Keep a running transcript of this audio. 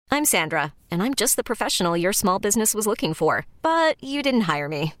I'm Sandra, and I'm just the professional your small business was looking for. But you didn't hire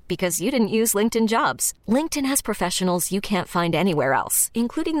me because you didn't use LinkedIn Jobs. LinkedIn has professionals you can't find anywhere else,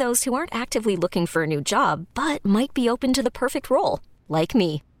 including those who aren't actively looking for a new job, but might be open to the perfect role, like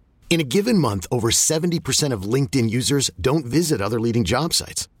me. In a given month, over 70% of LinkedIn users don't visit other leading job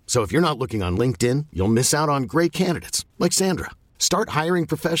sites. So if you're not looking on LinkedIn, you'll miss out on great candidates like Sandra. Start hiring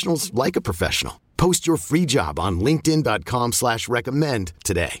professionals like a professional. Post your free job on linkedin.com/recommend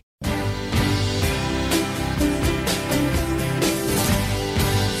today.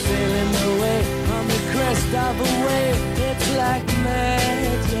 Sailing away on the crest of a wave, it's like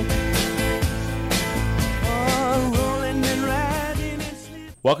magic. Oh, rolling and riding and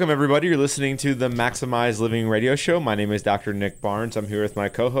sleep. Welcome, everybody. You're listening to the Maximize Living Radio Show. My name is Dr. Nick Barnes. I'm here with my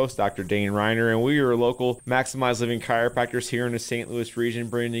co-host, Dr. Dane Reiner, and we are local Maximize Living chiropractors here in the St. Louis region,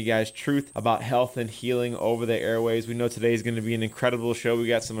 bringing you guys truth about health and healing over the airways. We know today is going to be an incredible show. We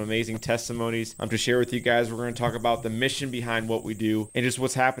got some amazing testimonies to share with you guys. We're going to talk about the mission behind what we do and just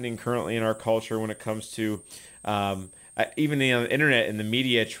what's happening currently in our culture when it comes to even the internet and the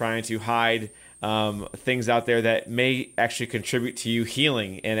media trying to hide things out there that may actually contribute to you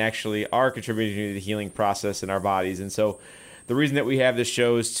healing and actually are contributing to the healing process in our bodies. And so the reason that we have this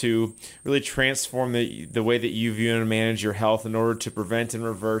show is to really transform the way that you view and manage your health in order to prevent and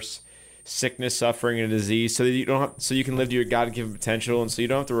reverse sickness, suffering, and disease, so that you can live to your God-given potential, and so you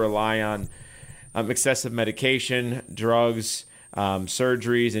don't have to rely on excessive medication, drugs,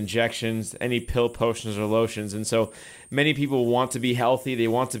 surgeries, injections, any pill, potions, or lotions. And so many people want to be healthy. They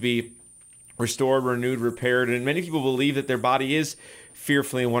want to be restored, renewed, repaired, and many people believe that their body is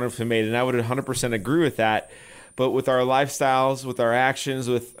fearfully and wonderfully made, and I would 100% agree with that. But with our lifestyles, with our actions,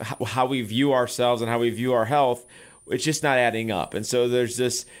 with how we view ourselves and how we view our health, it's just not adding up. And so there's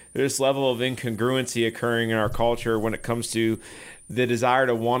this level of incongruency occurring in our culture when it comes to the desire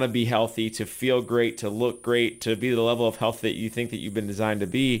to want to be healthy, to feel great, to look great, to be the level of health that you think that you've been designed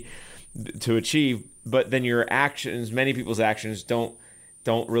to achieve. But then your actions, many people's actions don't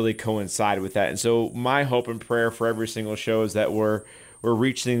really coincide with that. And so my hope and prayer for every single show is that we're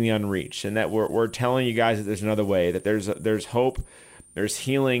reaching the unreached, and that we're telling you guys that there's another way, that there's hope, there's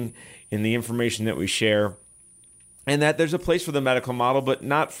healing in the information that we share, and that there's a place for the medical model, but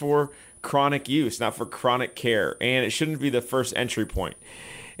not for chronic use, not for chronic care, and it shouldn't be the first entry point.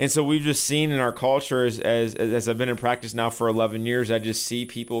 And so we've just seen in our culture, as I've been in practice now for 11 years, I just see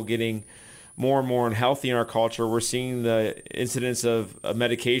people getting more and more unhealthy in our culture. We're seeing the incidence of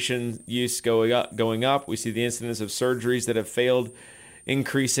medication use going up. We see the incidence of surgeries that have failed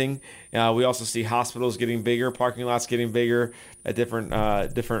increasing. We also see hospitals getting bigger, parking lots getting bigger at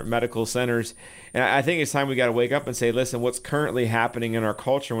different medical centers. And I think it's time we got to wake up and say, listen, what's currently happening in our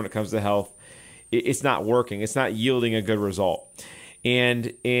culture when it comes to health, it's not working. It's not yielding a good result.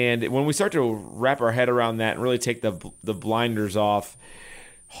 And when we start to wrap our head around that and really take the blinders off,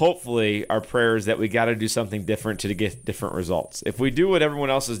 hopefully our prayer is that we got to do something different to get different results. If we do what everyone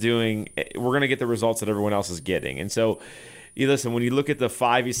else is doing, we're going to get the results that everyone else is getting. And so, listen, when you look at the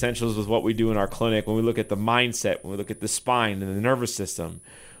 5 essentials with what we do in our clinic, when we look at the mindset, when we look at the spine and the nervous system,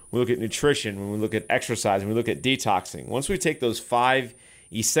 we look at nutrition, when we look at exercise, when we look at detoxing, once we take those 5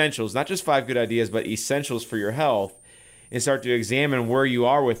 essentials, not just 5 good ideas, but essentials for your health, and start to examine where you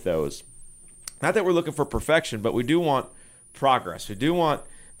are with those, not that we're looking for perfection, but we do want progress. We do want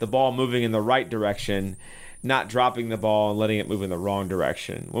the ball moving in the right direction, not dropping the ball and letting it move in the wrong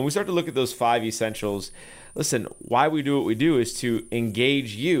direction. When we start to look at those 5 essentials, listen, why we do what we do is to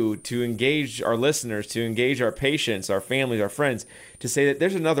engage you, to engage our listeners, to engage our patients, our families, our friends, to say that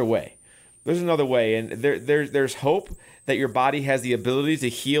there's another way. There's another way, and there's hope that your body has the ability to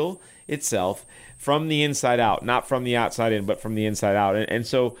heal itself from the inside out, not from the outside in, but from the inside out. And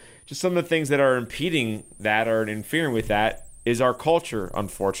so just some of the things that are impeding that or interfering with that is our culture,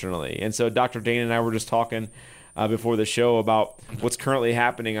 unfortunately. And so Dr. Dane and I were just talking before the show about what's currently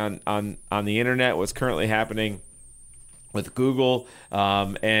happening on the internet, what's currently happening with Google,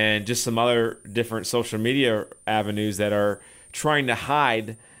 and just some other different social media avenues that are trying to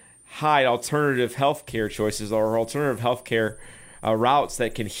hide alternative healthcare choices or alternative healthcare routes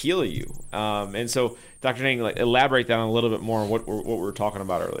that can heal you. And so, Dr. Dane, elaborate that on a little bit more on what we were talking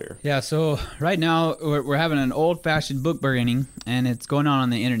about earlier. Yeah, so right now we're having an old-fashioned book burning, and it's going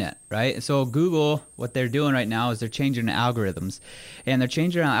on the internet, right? So Google, what they're doing right now is they're changing the algorithms, and they're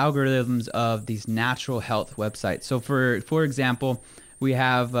changing the algorithms of these natural health websites. So for example, we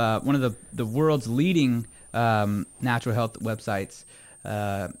have one of the world's leading natural health websites,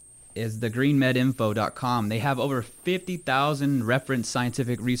 is the greenmedinfo.com. They have over 50,000 referenced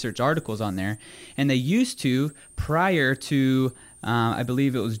scientific research articles on there, and they used to, prior to I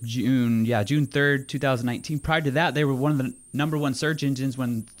believe it was June 3rd, 2019. Prior to that, they were one of the number one search engines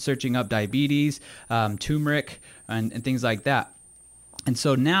when searching up diabetes, turmeric, and things like that. And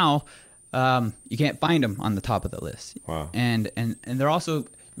so now you can't find them on the top of the list. Wow. And they're also,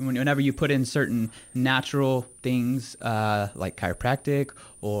 whenever you put in certain natural things like chiropractic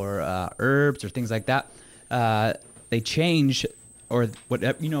or herbs or things like that, they change, or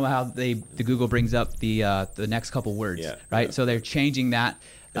whatever, how the Google brings up the next couple words, right? Yeah. So they're changing that.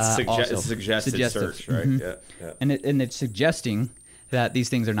 It's suggested search, right? Mm-hmm. Yeah. And it's suggesting that these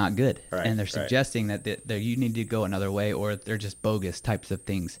things are not good, right, and they're suggesting that you need to go another way, or they're just bogus types of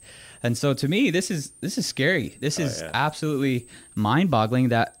things. And so to me, this is scary. This is absolutely mind-boggling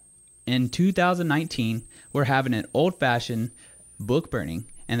that in 2019 we're having an old-fashioned book burning.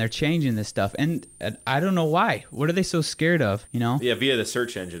 And they're changing this stuff, and I don't know why. What are they so scared of? Yeah, via the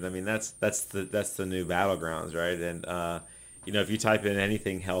search engine. I mean, that's the new battlegrounds, right? And if you type in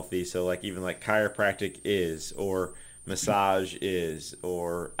anything healthy, so like even like chiropractic is, or massage is,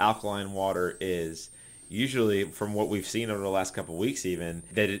 or alkaline water is, usually from what we've seen over the last couple of weeks, even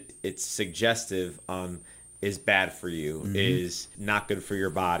that it's suggestive is bad for you, is not good for your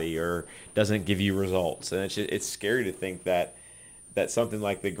body, or doesn't give you results, and it's scary to think that something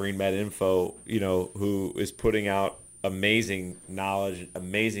like the Green Med Info, who is putting out amazing knowledge,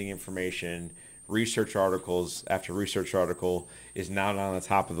 amazing information, research articles after research article, is not on the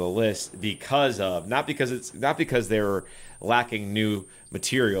top of the list not because they're lacking new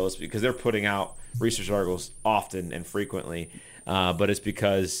materials, because they're putting out research articles often and frequently, but it's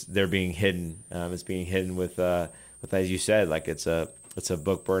because they're being hidden. It's being hidden with as you said, like it's a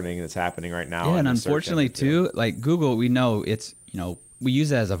book burning that's happening right now. Yeah, and unfortunately too, like Google, we know it's, we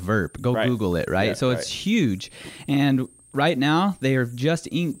use it as a verb. Go Google it, right? Yeah, so it's huge. And right now, they are just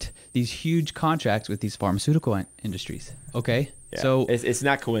inked these huge contracts with these pharmaceutical industries. Okay? Yeah. So it's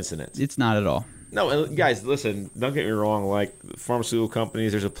not coincidence. It's not at all. No, guys, listen, don't get me wrong. Like pharmaceutical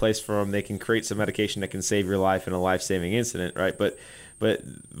companies, there's a place for them. They can create some medication that can save your life in a life-saving incident, right? But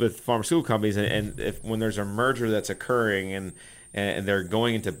with pharmaceutical companies, and when there's a merger that's occurring and they're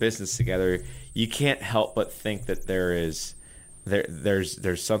going into business together, you can't help but think that there's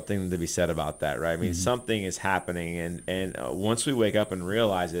something to be said about that, right? I mean, something is happening, and once we wake up and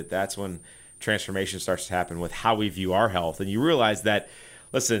realize it, that's when transformation starts to happen with how we view our health. And you realize that,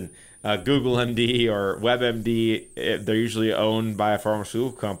 listen, Google MD or WebMD, they're usually owned by a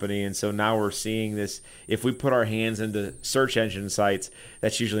pharmaceutical company, and so now we're seeing this. If we put our hands into search engine sites,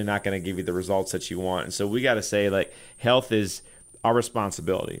 that's usually not going to give you the results that you want. And so we got to say, like, health is our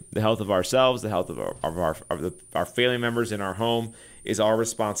responsibility. The health of ourselves, the health of our family members in our home is our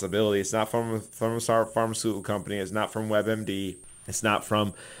responsibility. It's not from a pharmaceutical company. It's not from WebMD. It's not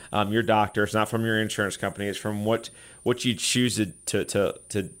from your doctor. It's not from your insurance company. It's from what you choose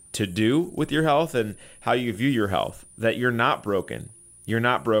to do with your health and how you view your health. That you're not broken. You're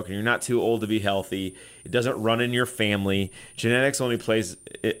not broken. You're not too old to be healthy. It doesn't run in your family. Genetics only plays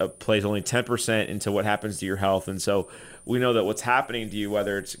only 10% into what happens to your health, and so we know that what's happening to you,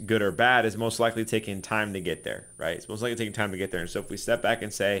 whether it's good or bad, is most likely taking time to get there, right? It's most likely taking time to get there. And so if we step back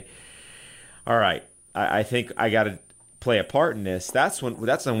and say, all right, I think I got to play a part in this, that's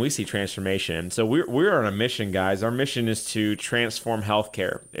when we see transformation. So we're on a mission, guys. Our mission is to transform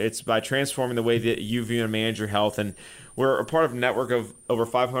healthcare. It's by transforming the way that you view and manage your health. And we're a part of a network of over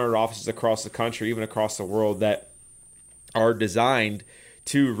 500 offices across the country, even across the world, that are designed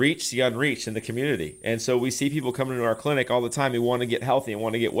to reach the unreached in the community. And so we see people coming into our clinic all the time who want to get healthy and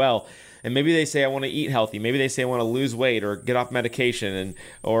want to get well. And maybe they say, I want to eat healthy. Maybe they say, I want to lose weight or get off medication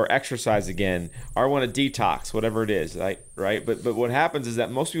or exercise again, or I want to detox, whatever it is, right? But what happens is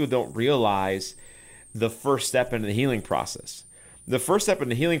that most people don't realize the first step into the healing process. The first step in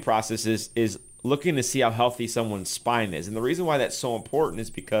the healing process is looking to see how healthy someone's spine is. And the reason why that's so important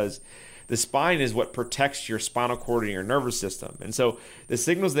is because the spine is what protects your spinal cord and your nervous system. And so the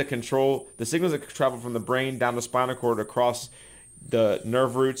signals that travel from the brain down the spinal cord across the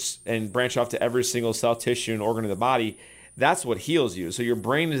nerve roots and branch off to every single cell, tissue, and organ of the body, that's what heals you. So your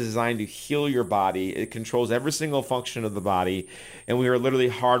brain is designed to heal your body. It controls every single function of the body. And we are literally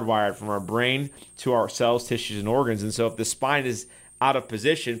hardwired from our brain to our cells, tissues, and organs. And so if the spine is out of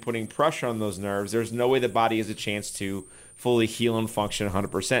position, putting pressure on those nerves, there's no way the body has a chance to fully heal and function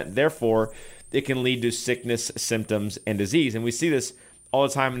 100%. Therefore, it can lead to sickness, symptoms, and disease. And we see this all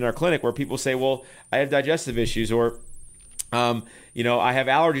the time in our clinic where people say, well, I have digestive issues, or I have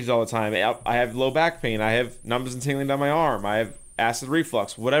allergies all the time. I have low back pain. I have numbness and tingling down my arm. I have acid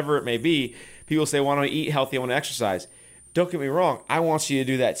reflux, whatever it may be. People say, well, I want to eat healthy. I want to exercise. Don't get me wrong, I want you to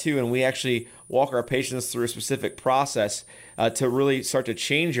do that too. And we actually walk our patients through a specific process to really start to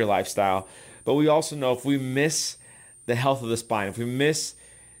change your lifestyle. But we also know if we miss the health of the spine, if we miss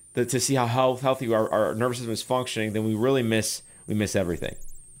to see how healthy our nervous system is functioning, then we miss everything.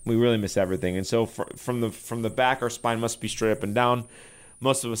 We really miss everything. And so from the back, our spine must be straight up and down.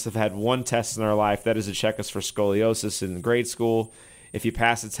 Most of us have had one test in our life. That is to check us for scoliosis in grade school. If you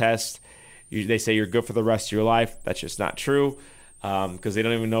pass the test, they say you're good for the rest of your life. That's just not true, because they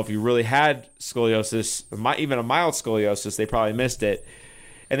don't even know if you really had scoliosis, even a mild scoliosis. They probably missed it.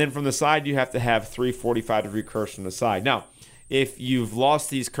 And then from the side, you have to have 3 45-degree curves from the side. Now, if you've lost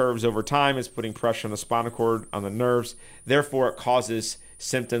these curves over time, it's putting pressure on the spinal cord, on the nerves. Therefore, it causes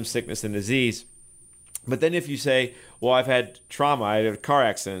symptoms, sickness, and disease. But then if you say, well, I've had trauma, I had car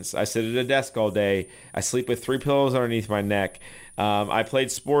accidents, I sit at a desk all day, I sleep with 3 pillows underneath my neck, I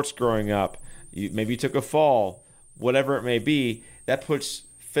played sports growing up, maybe you took a fall, whatever it may be, that puts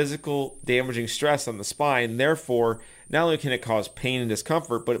physical damaging stress on the spine. Therefore, not only can it cause pain and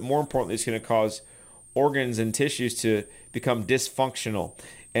discomfort, but more importantly, it's going to cause organs and tissues to become dysfunctional.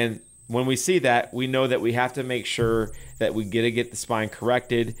 And when we see that, we know that we have to make sure that we get the spine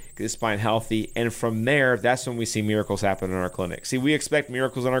corrected, get the spine healthy, and from there, that's when we see miracles happen in our clinic. See, we expect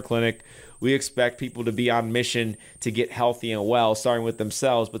miracles in our clinic. We expect people to be on mission to get healthy and well, starting with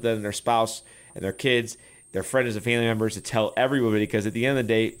themselves, but then their spouse and their kids, their friends and family members, to tell everybody, because at the end of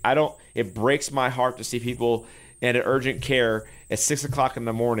the day, it breaks my heart to see people at an urgent care at 6 o'clock in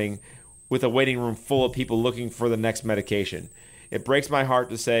the morning with a waiting room full of people looking for the next medication. It breaks my heart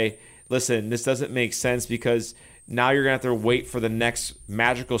to say, listen, this doesn't make sense, because now you're going to have to wait for the next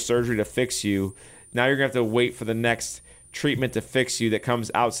magical surgery to fix you. Now you're going to have to wait for the next treatment to fix you that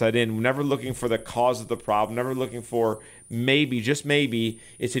comes outside in. We're never looking for the cause of the problem, never looking for maybe, just maybe,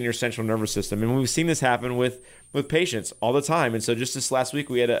 it's in your central nervous system. And we've seen this happen with patients all the time. And so just this last week,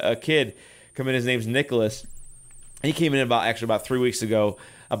 we had a kid come in. His name's Nicholas. He came in about 3 weeks ago.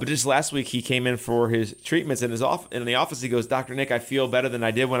 But just last week, he came in for his treatments. In the office, he goes, Dr. Nick, I feel better than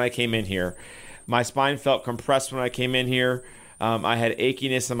I did when I came in here. My spine felt compressed when I came in here. I had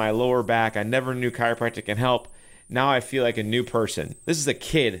achiness in my lower back. I never knew chiropractic can help. Now I feel like a new person. This is a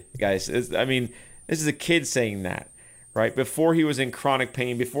kid, guys. This is a kid saying that, right? Before he was in chronic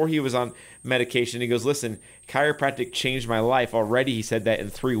pain, before he was on medication, he goes, listen, chiropractic changed my life already. He said that in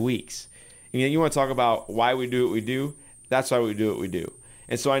 3 weeks. You want to talk about why we do what we do? That's why we do what we do.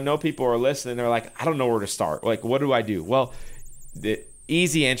 And so I know people are listening. They're like, I don't know where to start. Like, what do I do? Well, the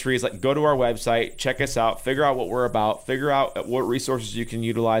easy entry is like, go to our website, check us out, figure out what we're about, figure out what resources you can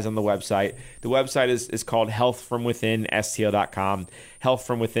utilize on the website. The website is called healthfromwithinstl.com,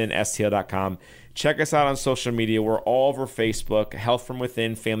 healthfromwithinstl.com. Check us out on social media. We're all over Facebook, Health From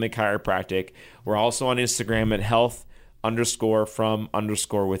Within Family Chiropractic. We're also on Instagram at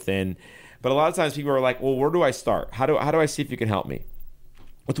health_from_within. But a lot of times people are like, well, where do I start? How do I see if you can help me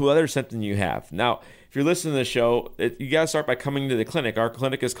with whatever symptom you have? Now, if you're listening to the show, you got to start by coming to the clinic. Our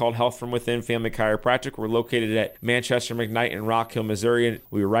clinic is called Health From Within Family Chiropractic. We're located at Manchester McKnight in Rock Hill, Missouri. And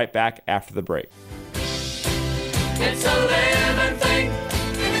we'll be right back after the break. It's a living thing.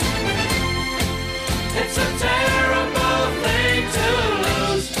 It's a terrible thing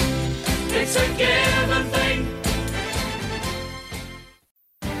to lose. It's a given thing.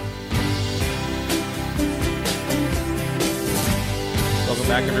 Welcome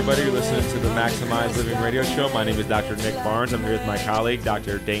back, everybody. You're listening to the Maximize Living Radio Show. My name is Dr. Nick Barnes. I'm here with my colleague,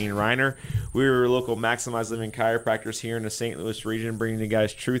 Dr. Dane Reiner. We're local Maximize Living chiropractors here in the St. Louis region, bringing you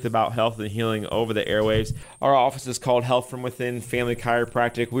guys truth about health and healing over the airwaves. Our office is called Health From Within Family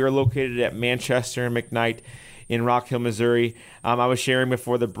Chiropractic. We are located at Manchester and McKnight in Rock Hill, Missouri. I was sharing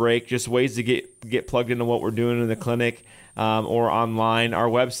before the break just ways to get plugged into what we're doing in the clinic or online. Our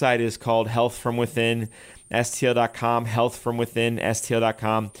website is called healthfromwithinstl.com,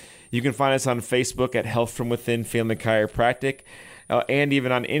 healthfromwithinstl.com. You can find us on Facebook at Health From Within Family Chiropractic, and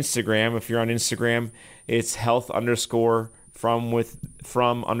even on Instagram. If you're on Instagram, it's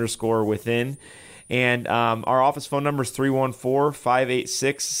health_from_within. And our office phone number is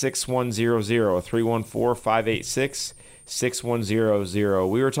 314-586-6100, 314-586-6100.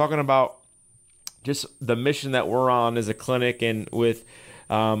 We were talking about just the mission that we're on as a clinic and with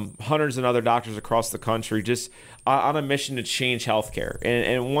hundreds of other doctors across the country, just on a mission to change healthcare.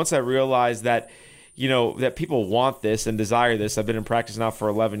 And once I realized that, that people want this and desire this, I've been in practice now for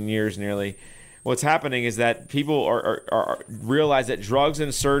 11 years nearly. What's happening is that people are realize that drugs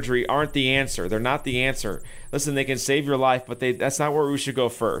and surgery aren't the answer. They're not the answer. listen, they can save your life, but that's not where we should go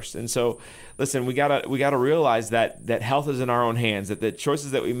first. And so, listen, we gotta realize that health is in our own hands, that the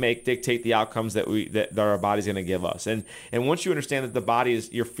choices that we make dictate the outcomes that our body's going to give us. And once you understand that the body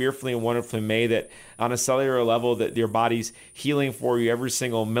you're fearfully and wonderfully made, that on a cellular level that your body's healing for you every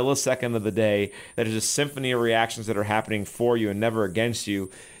single millisecond of the day, that there's a symphony of reactions that are happening for you and never against you,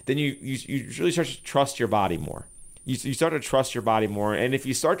 then you really start to trust your body more. You start to trust your body more. And if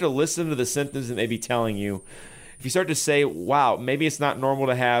you start to listen to the symptoms that may be telling you, if you start to say, wow, maybe it's not normal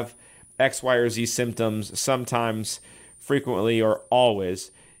to have X, Y, or Z symptoms sometimes, frequently, or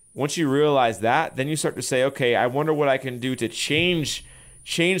always, once you realize that, then you start to say, okay, I wonder what I can do to change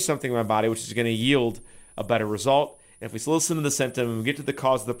something in my body, which is going to yield a better result. And if we listen to the symptom and we get to the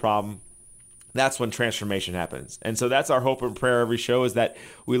cause of the problem, that's when transformation happens. And so that's our hope and prayer every show, is that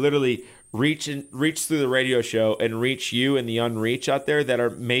we literally reach through the radio show and reach you and the unreached out there that are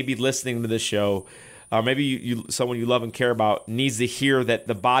maybe listening to this show. Or maybe someone you love and care about needs to hear that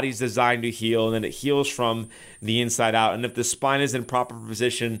the body's designed to heal, and then it heals from the inside out. And if the spine is in proper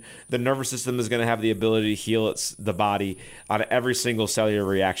position, the nervous system is going to have the ability to heal the body on every single cellular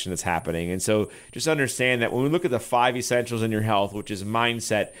reaction that's happening. And so just understand that when we look at the 5 essentials in your health, which is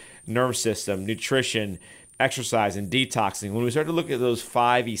mindset, nervous system, nutrition, exercise, and detoxing, when we start to look at those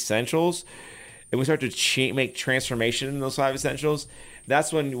 5 essentials and we start to make transformation in those 5 essentials,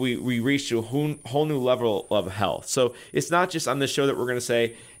 that's when we reach to a whole new level of health. So it's not just on this show that we're going to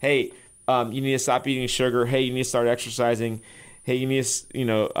say, hey, you need to stop eating sugar. Hey, you need to start exercising. Hey, you need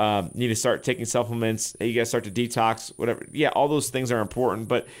to start taking supplements. Hey, you got to start to detox, whatever. Yeah, all those things are important.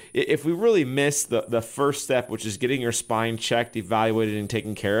 But if we really miss the first step, which is getting your spine checked, evaluated, and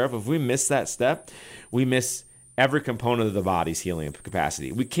taken care of, if we miss that step, we miss every component of the body's healing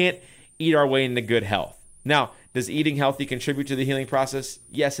capacity. We can't eat our way into good health. Now, does eating healthy contribute to the healing process?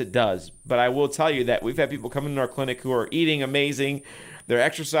 Yes, it does. But I will tell you that we've had people come into our clinic who are eating amazing. They're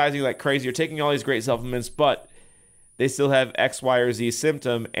exercising like crazy. They're taking all these great supplements, but they still have X, Y, or Z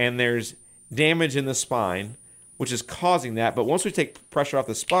symptom, and there's damage in the spine, which is causing that. But once we take pressure off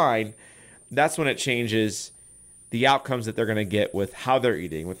the spine, that's when it changes the outcomes that they're going to get with how they're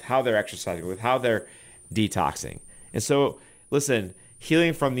eating, with how they're exercising, with how they're detoxing. And so, listen,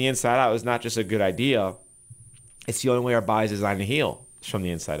 healing from the inside out is not just a good idea. It's the only way our body's designed to heal, is from the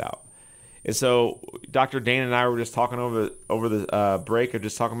inside out. And so Dr. Dane and I were just talking over the break, of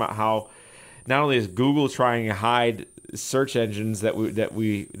just talking about how not only is Google trying to hide search engines that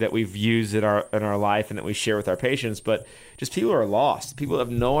we've used in our life and that we share with our patients, but just people are lost. People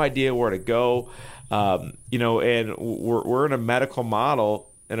have no idea where to go. And we're in a medical model,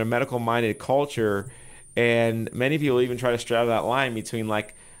 in a medical minded culture, and many people even try to straddle that line between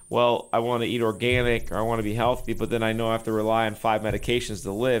like, well, I want to eat organic or I want to be healthy, but then I know I have to rely on 5 medications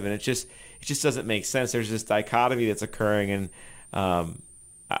to live, and it just doesn't make sense. There's this dichotomy that's occurring, and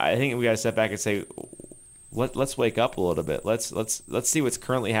I think we got to step back and say, let's wake up a little bit. Let's see what's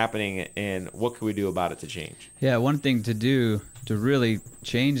currently happening and what can we do about it to change. Yeah, one thing to do to really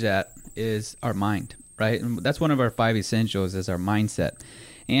change that is our mind, right? And that's one of our 5 essentials, is our mindset.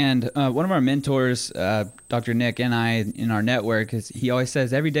 And one of our mentors, Dr. Nick, and I in our network, he always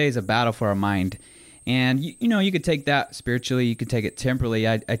says every day is a battle for our mind. And, you could take that spiritually, you could take it temporally.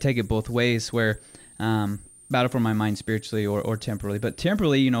 I take it both ways, where battle for my mind spiritually or temporally. But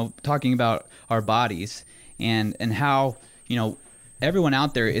temporally, talking about our bodies and how, everyone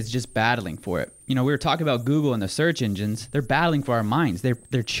out there is just battling for it. We were talking about Google and the search engines. They're battling for our minds.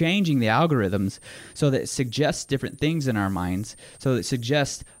 They're changing the algorithms so that it suggests different things in our minds. So it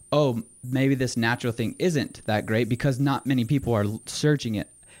suggests, oh, maybe this natural thing isn't that great because not many people are searching it.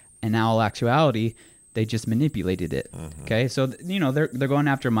 In all actuality, they just manipulated it. Mm-hmm. Okay, so they're going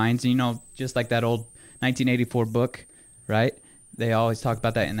after minds. Just like that old 1984 book, right? They always talk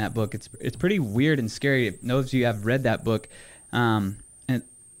about that in that book. It's pretty weird and scary. Those of you have read that book. And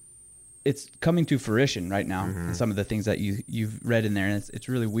it's coming to fruition right now. Mm-hmm. Some of the things that you've read in there, and it's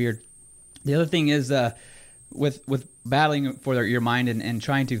really weird. The other thing is with battling for your mind and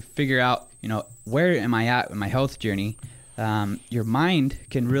trying to figure out, where am I at in my health journey? Your mind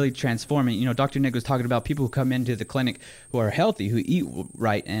can really transform it. Dr. Nick was talking about people who come into the clinic who are healthy, who eat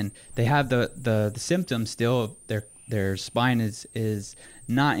right, and they have the symptoms still. Their spine is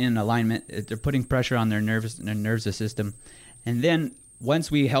not in alignment. They're putting pressure on their nervous system. And then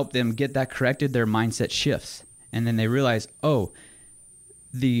once we help them get that corrected, their mindset shifts. And then they realize, oh,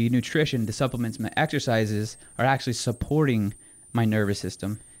 the nutrition, the supplements, my exercises are actually supporting my nervous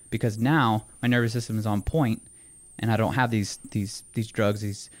system, because now my nervous system is on point and I don't have these drugs,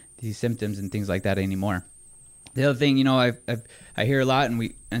 these symptoms and things like that anymore. The other thing, I hear a lot,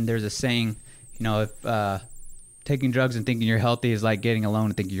 and there's a saying, if taking drugs and thinking you're healthy is like getting a loan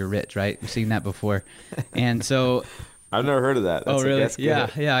and thinking you're rich, right? We've seen that before. And so I've never heard of that. oh, really?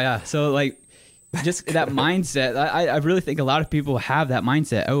 Yeah. So like just that mindset, I really think a lot of people have that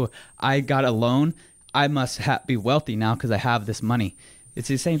mindset. Oh, I got a loan. I must be wealthy now because I have this money. It's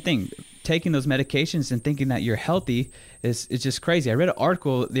the same thing. Taking those medications and thinking that you're healthy is just crazy. I read an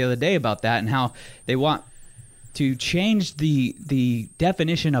article the other day about that and how they want to change the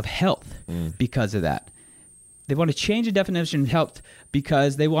definition of health because of that. They want to change the definition of health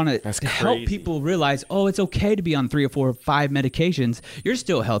because they want to help people realize, oh, it's okay to be on 3 or 4 or 5 medications. You're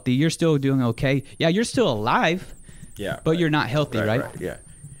still healthy. You're still doing okay. Yeah, you're still alive. Yeah, but you're not healthy, right? Yeah.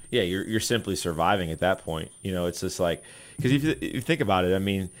 Yeah, you're simply surviving at that point. You know, it's just like, because if you think about it, I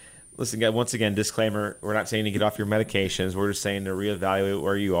mean, listen, once again, disclaimer: we're not saying to get off your medications. We're just saying to reevaluate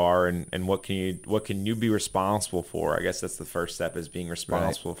where you are and what can you be responsible for. I guess that's the first step, is being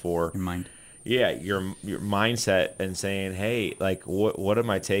responsible for your mind. Yeah, your mindset, and saying, hey, like, what am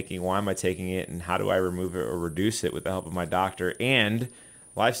I taking? Why am I taking it? And how do I remove it or reduce it with the help of my doctor? And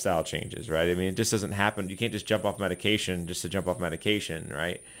lifestyle changes, right? I mean, it just doesn't happen. You can't just jump off medication just to jump off medication,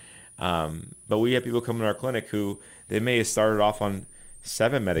 right? But we have people come to our clinic who they may have started off on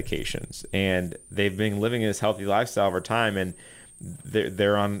 7 medications, and they've been living this healthy lifestyle over time, and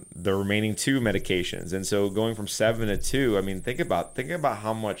they're on the remaining 2 medications. And so going from 7 to 2, I mean, think about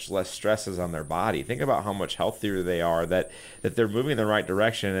how much less stress is on their body. Think about how much healthier they are, that they're moving in the right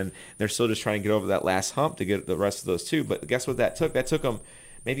direction, and they're still just trying to get over that last hump to get the rest of those 2. But guess what that took? That took them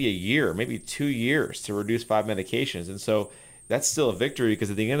maybe a year, maybe 2 years to reduce 5 medications. And so that's still a victory,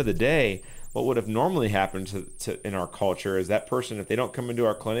 because at the end of the day, what would have normally happened to in our culture is that person, if they don't come into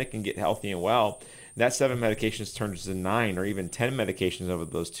our clinic and get healthy and well, that 7 medications turns to 9 or even 10 medications over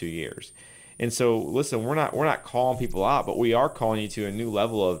those 2 years. And so, listen, we're not calling people out, but we are calling you to a new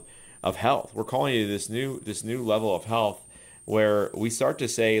level of health. We're calling you to this new level of health, where we start to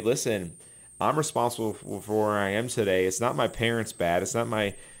say, listen, I'm responsible for where I am today. It's not my parents' bad. It's not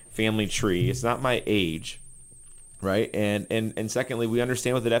my family tree. It's not my age, right? And secondly, we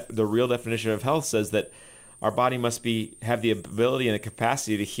understand what the real definition of health says, that our body must have the ability and the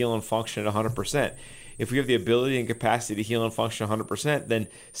capacity to heal and function at 100%. If we have the ability and capacity to heal and function 100%, then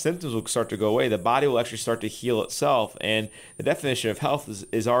symptoms will start to go away. The body will actually start to heal itself. And the definition of health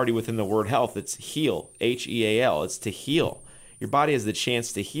is already within the word health. It's heal, H-E-A-L. It's to heal. Your body has the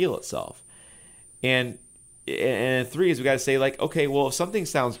chance to heal itself. And 3 is we got to say, like, okay, well, if something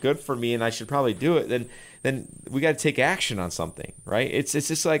sounds good for me and I should probably do it, then we got to take action on something, right? It's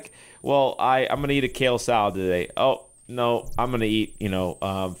just like, well, I'm going to eat a kale salad today. Oh, no, I'm going to eat,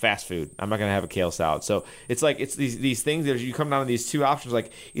 fast food. I'm not going to have a kale salad. So it's like, it's these things that you come down to these 2 options,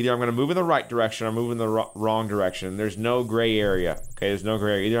 like either I'm going to move in the right direction or I'm moving in the wrong direction. There's no gray area. Okay, there's no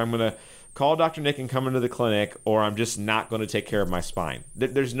gray area. Either I'm going to call Dr. Nick and come into the clinic, or I'm just not going to take care of my spine.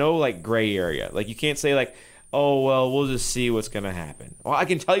 There's no like gray area. Like, you can't say like, oh, well, we'll just see what's going to happen. Well, I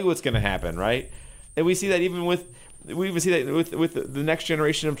can tell you what's going to happen, right? And we see that with the next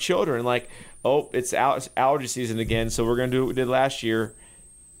generation of children. Like, oh, it's allergy season again, so we're going to do what we did last year,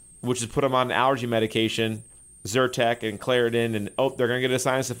 which is put them on allergy medication, Zyrtec and Claritin, and they're going to get a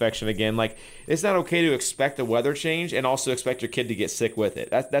sinus infection again. Like, it's not okay to expect a weather change and also expect your kid to get sick with it.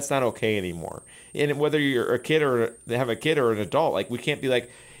 That's not okay anymore. And whether you're a kid or they have a kid or an adult, like, we can't be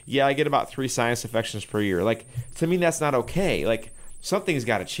like, yeah, I get about 3 sinus infections per year. Like, to me, that's not okay. Like, something's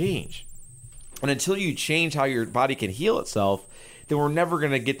got to change. And until you change how your body can heal itself, then we're never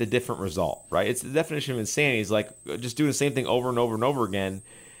going to get the different result, right? It's the definition of insanity, is like just doing the same thing over and over and over again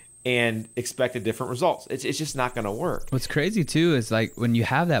and expect a different results. It's just not going to work. What's crazy too is, like, when you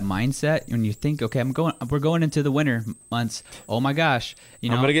have that mindset, when you think, okay, we're going into the winter months. Oh my gosh, I'm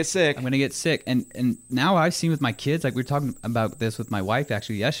going to get sick. I'm going to get sick. And now I've seen with my kids, like, we were talking about this with my wife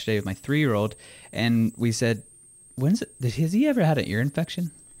actually yesterday with my 3-year-old, and we said, has he ever had an ear infection?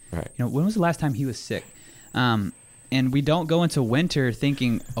 Right. When was the last time he was sick? And we don't go into winter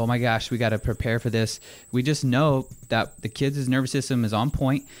thinking, oh my gosh, we got to prepare for this. We just know that the kids' nervous system is on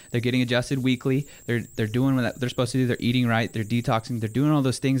point. They're getting adjusted weekly. They're doing what they're supposed to do. They're eating right. They're detoxing. They're doing all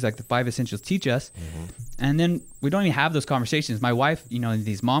those things like the 5 essentials teach us. Mm-hmm. And then we don't even have those conversations. My wife, in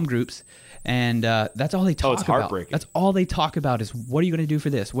these mom groups, and that's all they talk about. It's heartbreaking. That's all they talk about is, what are you going to do for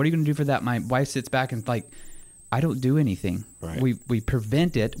this? What are you going to do for that? My wife sits back and like, I don't do anything. Right. We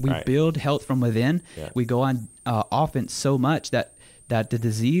prevent it. We build health from within. Yeah. We go on offense so much that the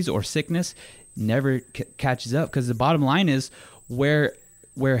disease or sickness never catches up, because the bottom line is where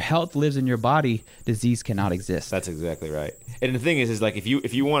health lives in your body, disease cannot exist. That's exactly right. And the thing is like, if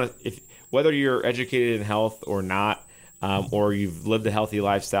you want to, whether you're educated in health or not, or you've lived a healthy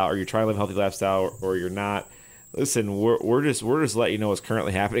lifestyle, or you're trying to live a healthy lifestyle, or you're not, Listen, we're just letting you know what's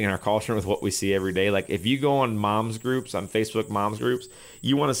currently happening in our culture with what we see every day. Like if you go on moms groups, on Facebook moms groups,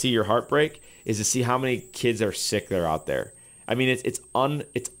 you want to see your heartbreak is to see how many kids are sick that are out there. I mean, it's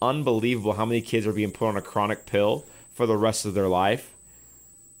unbelievable how many kids are being put on a chronic pill for the rest of their life.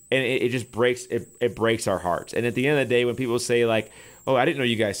 And it just breaks our hearts. And at the end of the day, when people say like, oh, I didn't know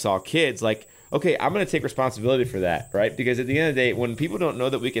you guys saw kids, like, okay, I'm going to take responsibility for that, right? Because at the end of the day, when people don't know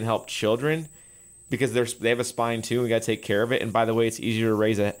that we can help children because they have a spine too, and we got to take care of it. And by the way, it's easier to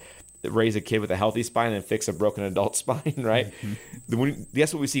raise a kid with a healthy spine than fix a broken adult spine, right? Mm-hmm.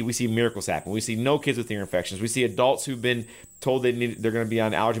 That's what we see. We see miracles happen. We see no kids with ear infections. We see adults who've been told they're going to be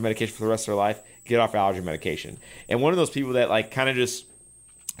on allergy medication for the rest of their life get off allergy medication. And one of those people that like kind of just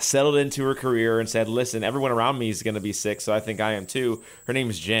settled into her career and said, listen, everyone around me is going to be sick, so I think I am too. Her name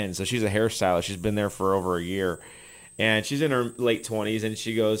is Jen. So she's a hairstylist. She's been there for over a year. And she's in her late 20s, and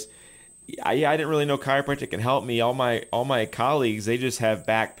she goes, I didn't really know chiropractic can help me. All my colleagues, they just have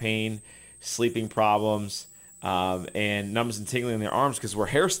back pain, sleeping problems, and numbness and tingling in their arms because we're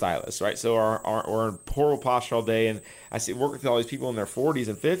hairstylists, right? So we're in horrible posture all day, and I work with all these people in their 40s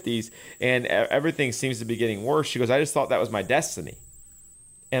and 50s, and everything seems to be getting worse. She goes, I just thought that was my destiny.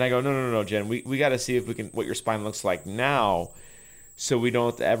 And I go, no, Jen, we got to see if we can what your spine looks like now, so we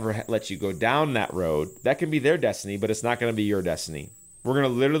don't ever let you go down that road. That can be their destiny, but it's not going to be your destiny. We're going to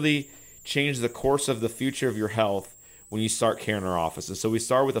literally change the course of the future of your health when you start care in our offices. So we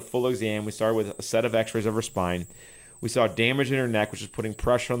start with a full exam. We start with a set of x-rays of her spine. We saw damage in her neck, which is putting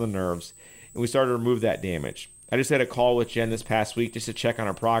pressure on the nerves, and we started to remove that damage. I just had a call with Jen this past week just to check on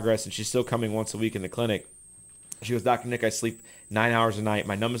her progress, and she's still coming once a week in the clinic. She goes, Dr. Nick, I sleep 9 hours a night.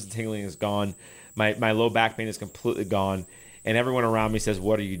 My numbness and tingling is gone. My low back pain is completely gone. And everyone around me says,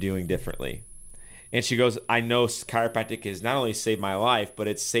 what are you doing differently? And she goes, I know chiropractic has not only saved my life, but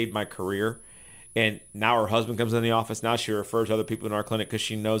it's saved my career. And now her husband comes in the office. Now she refers other people in our clinic because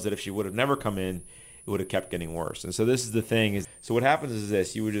she knows that if she would have never come in, it would have kept getting worse. And so this is the thing. So what happens is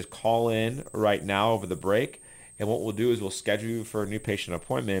this. You would just call in right now over the break. And what we'll do is we'll schedule you for a new patient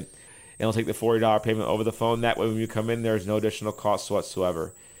appointment. And we'll take the $40 payment over the phone. That way when you come in, there's no additional costs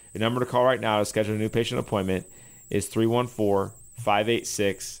whatsoever. The number to call right now to schedule a new patient appointment is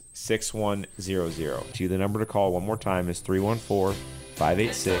 314-586-6100. The number to call one more time is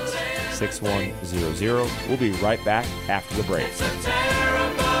 314-586-6100. We'll be right back after the break. It's a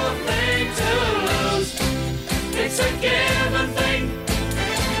terrible thing to lose. It's a given thing.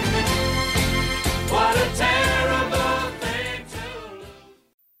 What a terrible thing to lose.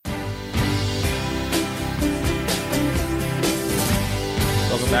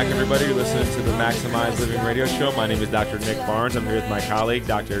 Welcome back, everybody. You're listening to the Maximize Living Radio Show. My name is Dr. Nick Barnes. I'm here with my colleague,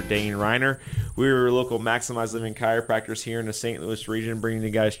 Dr. Dane Reiner. We're local Maximize Living chiropractors here in the St. Louis region, bringing you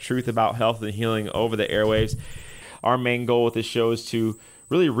guys truth about health and healing over the airwaves. Our main goal with this show is to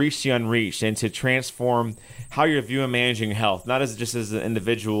really reach the unreached and to transform how you're viewing managing health, not just as an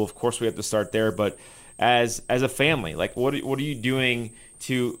individual. Of course, we have to start there, but as a family. Like, what are you doing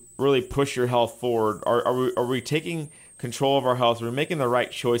to really push your health forward? Are we taking control of our health? Are we making the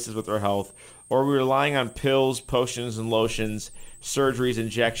right choices with our health? Or are we relying on pills, potions, and lotions, surgeries,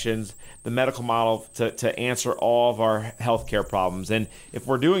 injections, the medical model to answer all of our healthcare problems? And if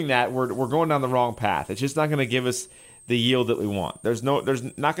we're doing that, we're going down the wrong path. It's just not going to give us the yield that we want. There's not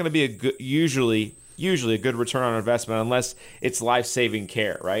going to be a good, usually a good return on investment unless it's life-saving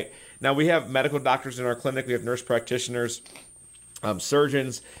care, right? Now, we have medical doctors in our clinic. We have nurse practitioners,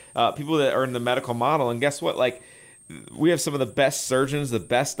 surgeons, people that are in the medical model. And guess what? Like, we have some of the best surgeons, the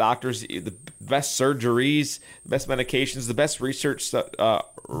best doctors, the best surgeries, the best medications, the best research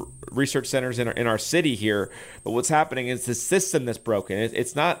centers in our city here. But what's happening is the system that's broken.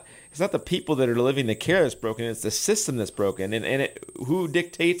 It's not the people that are delivering the care that's broken. It's the system that's broken. And who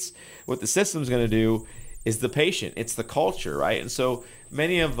dictates what the system's going to do is the patient. It's the culture, right? And so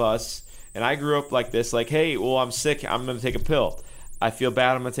many of us, and I grew up like this, like, hey, well, I'm sick, I'm going to take a pill. I feel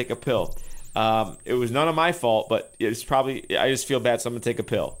bad, I'm going to take a pill. It was none of my fault, but it's probably, I just feel bad, so I'm going to take a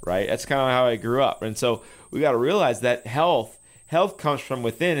pill, right? That's kind of how I grew up. And so we got to realize that health comes from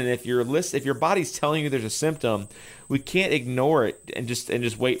within. And if your body's telling you there's a symptom, we can't ignore it and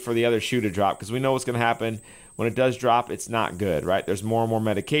just wait for the other shoe to drop, because we know what's going to happen. When it does drop, it's not good, right? There's more and more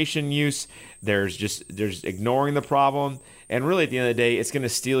medication use. There's ignoring the problem. And really, at the end of the day, it's going to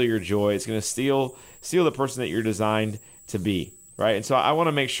steal your joy. It's going to steal the person that you're designed to be. Right. And so I want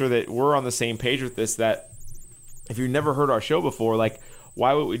to make sure that we're on the same page with this, that if you've never heard our show before, like,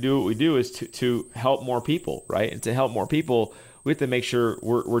 why would we do what we do is to help more people. Right. And to help more people, we have to make sure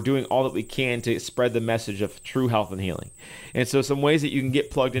we're doing all that we can to spread the message of true health and healing. And so some ways that you can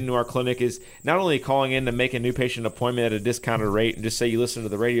get plugged into our clinic is not only calling in to make a new patient appointment at a discounted rate and just say you listen to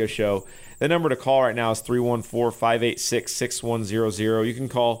the radio show. The number to call right now is 314-586-6100. You can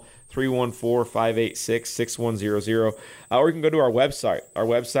call 314-586-6100. Or you can go to our website. Our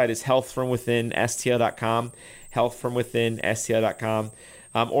website is healthfromwithinstl.com, healthfromwithinstl.com.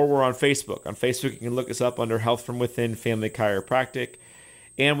 Or we're on Facebook. On Facebook, you can look us up under Health From Within Family Chiropractic.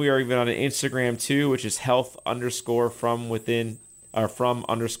 And we are even on Instagram too, which is health_from_within. So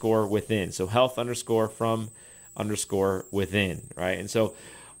health_from_within, right? And so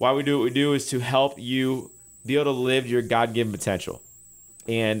why we do what we do is to help you be able to live your God-given potential.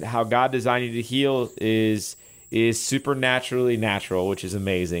 And how God designed you to heal is supernaturally natural, which is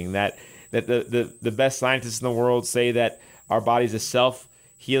amazing. That the best scientists in the world say that our body's a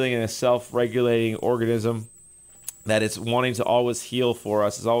self-healing and a self-regulating organism, that it's wanting to always heal for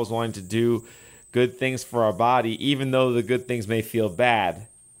us. It's always wanting to do good things for our body, even though the good things may feel bad.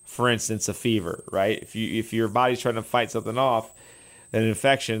 For instance, a fever, right? If your body's trying to fight something off, an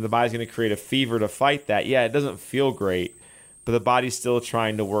infection, the body's going to create a fever to fight that. Yeah, it doesn't feel great, but the body's still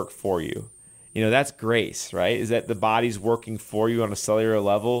trying to work for you. You know, that's grace, right? Is that the body's working for you on a cellular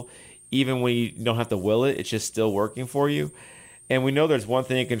level, even when you don't have to will it, it's just still working for you. And we know there's one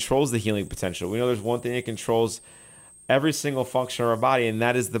thing that controls the healing potential. We know there's one thing that controls every single function of our body, and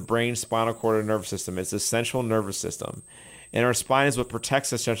that is the brain, spinal cord, and nervous system. It's the central nervous system. And our spine is what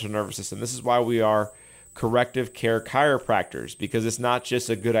protects the central nervous system. This is why we are corrective care chiropractors, because it's not just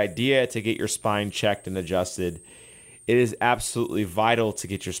a good idea to get your spine checked and adjusted. It is absolutely vital to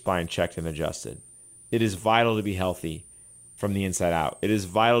get your spine checked and adjusted. It is vital to be healthy from the inside out. It is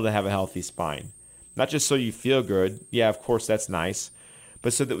vital to have a healthy spine. Not just so you feel good. Yeah, of course, that's nice.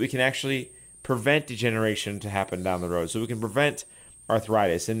 But so that we can actually prevent degeneration to happen down the road. So we can prevent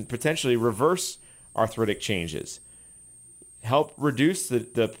arthritis and potentially reverse arthritic changes. Help reduce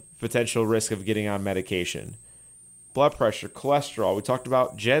the potential risk of getting on medication. Blood pressure, cholesterol. We talked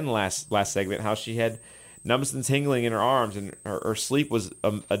about Jen last segment, how she had numbness and tingling in her arms, and her sleep was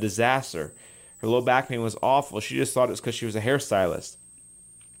a disaster. Her low back pain was awful. She just thought it was because she was a hairstylist.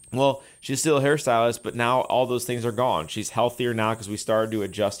 Well, she's still a hairstylist, but now all those things are gone. She's healthier now because we started to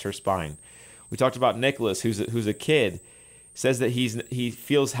adjust her spine. We talked about Nicholas, who's a kid, says that he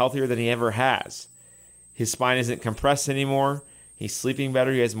feels healthier than he ever has. His spine isn't compressed anymore. He's sleeping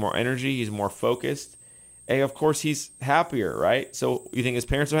better. He has more energy. He's more focused. And of course, he's happier, right? So you think his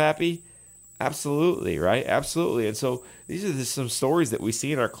parents are happy? Absolutely, right? Absolutely. And so these are just some stories that we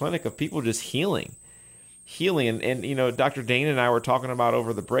see in our clinic of people just healing. And you know, Dr. Dane and I were talking about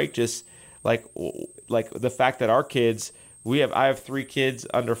over the break, just like the fact that our kids, I have 3 kids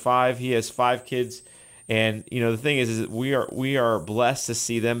under 5. He has 5 kids. And, you know, the thing is that we are blessed to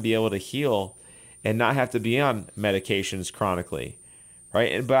see them be able to heal and not have to be on medications chronically,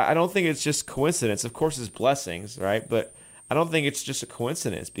 right? But I don't think it's just coincidence. Of course, it's blessings, right? But I don't think it's just a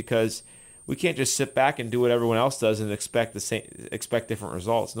coincidence, because we can't just sit back and do what everyone else does and expect different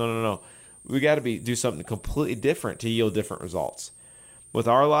results. No. We got to do something completely different to yield different results with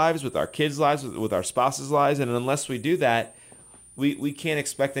our lives, with our kids' lives, with our spouses' lives. And unless we do that, we can't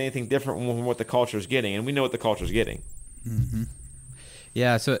expect anything different from what the culture is getting, and we know what the culture is getting. Mm-hmm.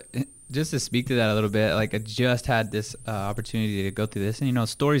 Yeah. So just to speak to that a little bit, like I just had this opportunity to go through this, and you know,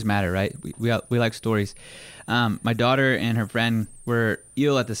 stories matter, right? We like stories. My daughter and her friend were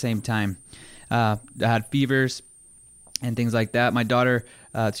ill at the same time. They had fevers and things like that. My daughter,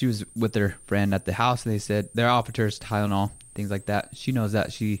 she was with her friend at the house. They said they offered her Tylenol, things like that. She knows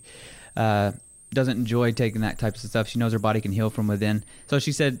that she doesn't enjoy taking that type of stuff. She knows her body can heal from within. So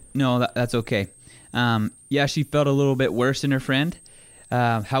she said, no, that's okay. Yeah, she felt a little bit worse than her friend.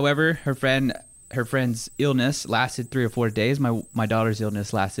 However, her friend's illness lasted 3 or 4 days. My daughter's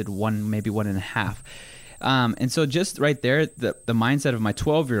illness lasted maybe 1.5. And so just right there, the mindset of my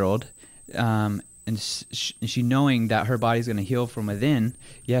 12-year-old, and she knowing that her body's going to heal from within.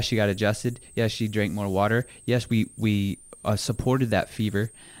 Yes, she got adjusted. Yes, she drank more water. Yes, we supported that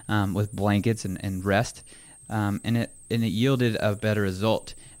fever with blankets and rest, and it yielded a better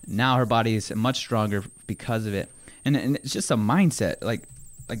result. Now her body is much stronger because of it, and it's just a mindset. Like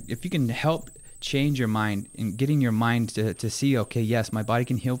if you can help change your mind and getting your mind to see, okay, yes, my body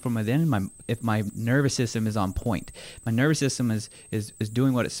can heal from within. If my nervous system is on point, my nervous system is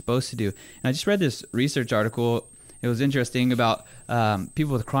doing what it's supposed to do. And I just read this research article. It was interesting about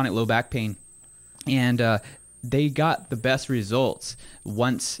people with chronic low back pain, and they got the best results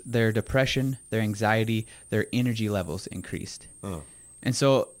once their depression, their anxiety, their energy levels increased. And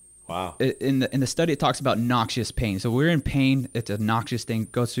so Wow. In the study, it talks about noxious pain. So we're in pain. It's a noxious thing,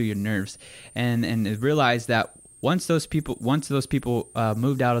 goes through your nerves, and it realized that once those people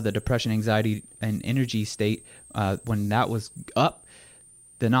moved out of the depression, anxiety, and energy state, when that was up,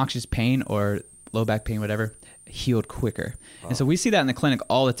 the noxious pain or low back pain, whatever, healed quicker. Oh. And so we see that in the clinic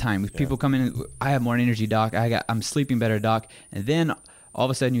all the time. With people come in, I have more energy, doc. I'm sleeping better, doc. And then all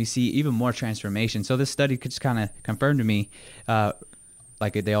of a sudden you see even more transformation. So this study could just kind of confirm to me,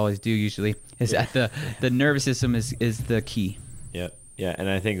 like they always do usually, is that the nervous system is the key. Yeah. Yeah, and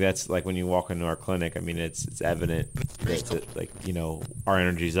I think that's like when you walk into our clinic, I mean, it's evident that like, you know, our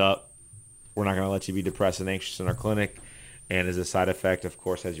energy's up. We're not going to let you be depressed and anxious in our clinic. And as a side effect, of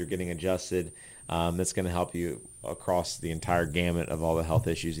course, as you're getting adjusted, that's going to help you across the entire gamut of all the health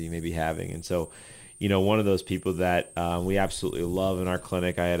issues that you may be having. And so, you know, one of those people that we absolutely love in our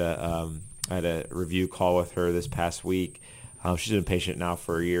clinic, I had a review call with her this past week. She's been a patient now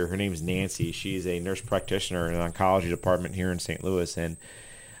for a year. Her name is Nancy. She's a nurse practitioner in an oncology department here in St. Louis. And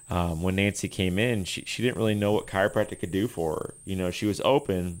when Nancy came in, she didn't really know what chiropractic could do for her. You know, she was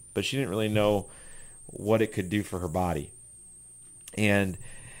open, but she didn't really know what it could do for her body. And,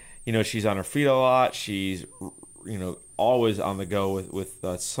 you know, she's on her feet a lot. She's, you know, always on the go with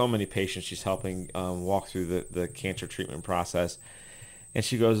so many patients she's helping walk through the cancer treatment process. And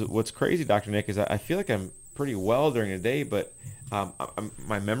she goes, what's crazy, Dr. Nick, is I feel like I'm pretty well during the day, but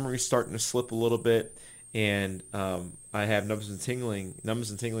my memory's starting to slip a little bit, and I have numbness and tingling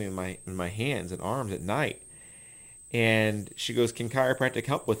in my hands and arms at night. And she goes, can chiropractic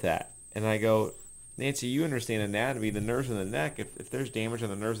help with that? And I go, Nancy, you understand anatomy, the nerves in the neck. If there's damage on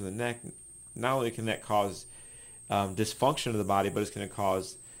the nerves in the neck, not only can that cause dysfunction of the body, but it's going to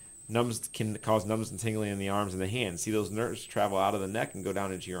cause numbness and tingling in the arms and the hands. See, those nerves travel out of the neck and go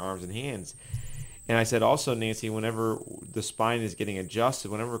down into your arms and hands. And I said also, Nancy, whenever the spine is getting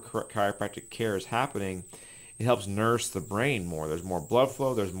adjusted, whenever chiropractic care is happening, it helps nurse the brain more. There's more blood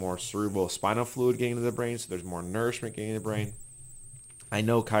flow. There's more cerebral spinal fluid getting to the brain, so there's more nourishment getting to the brain. I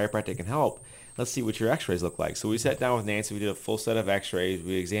know chiropractic can help. Let's see what your x-rays look like. So we sat down with Nancy. We did a full set of x-rays.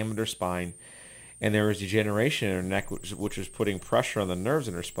 We examined her spine, and there was degeneration in her neck, which was putting pressure on the nerves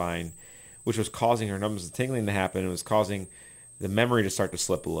in her spine, which was causing her numbness and tingling to happen. It was causing the memory to start to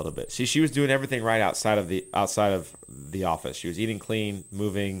slip a little bit. See, she was doing everything right outside of the office. She was eating clean,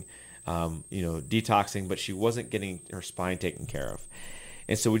 moving, detoxing, but she wasn't getting her spine taken care of.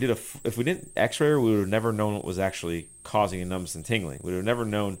 And so if we didn't x-ray her, we would have never known what was actually causing a numbness and tingling. We would have never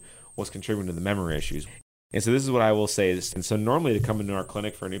known what's contributing to the memory issues. And so this is what I will say. And so normally to come into our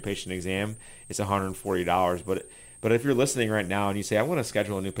clinic for a new patient exam, it's $140. But if you're listening right now and you say, I want to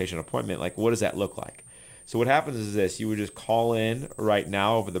schedule a new patient appointment, like what does that look like? So what happens is this: you would just call in right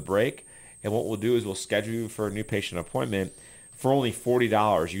now over the break, and what we'll do is we'll schedule you for a new patient appointment for only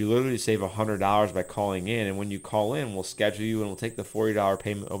 $40. You literally save $100 by calling in, and when you call in, we'll schedule you and we'll take the $40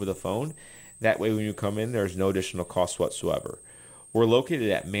 payment over the phone. That way when you come in, there's no additional cost whatsoever. We're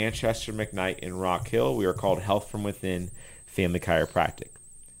located at Manchester McKnight in Rock Hill. We are called Health from Within Family Chiropractic.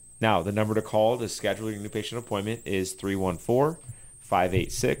 Now, the number to call to schedule your new patient appointment is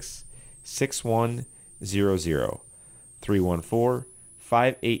 314-586-6100.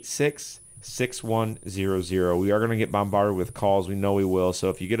 314-586-6100. We are going to get bombarded with calls. We know we will.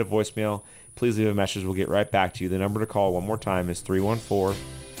 So if you get a voicemail, please leave a message. We'll get right back to you. The number to call one more time is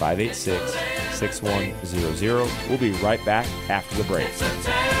 314-586-6100. We'll be right back after the break. It's a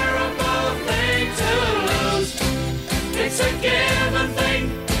terrible thing to lose. It's a given thing.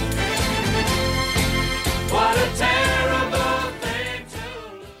 What a terrible thing to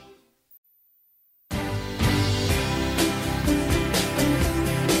lose.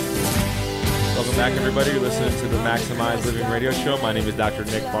 Welcome back, everybody. You're listening to the Maximize Living Radio Show. My name is Dr.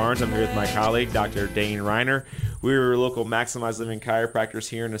 Nick Barnes. I'm here with my colleague, Dr. Dane Reiner. We're local Maximize Living chiropractors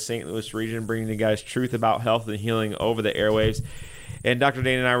here in the St. Louis region, bringing you guys truth about health and healing over the airwaves. And Dr.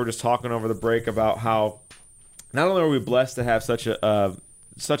 Dane and I were just talking over the break about how not only are we blessed to have such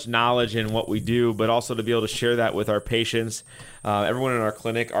knowledge in what we do, but also to be able to share that with our patients, everyone in our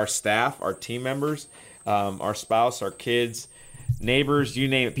clinic, our staff, our team members, our spouse, our kids, neighbors, you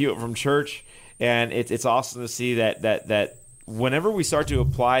name it, people from church. And it's awesome to see that whenever we start to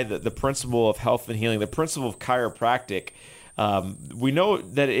apply the principle of health and healing, the principle of chiropractic, we know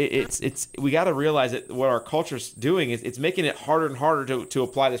that we got to realize that what our culture's doing is it's making it harder and harder to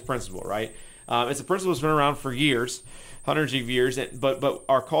apply this principle, right? It's a principle that's been around for years, hundreds of years, but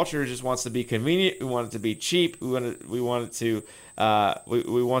our culture just wants to be convenient. We want it to be cheap. We want to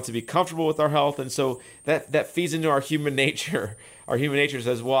be comfortable with our health, and so that feeds into our human nature. Our human nature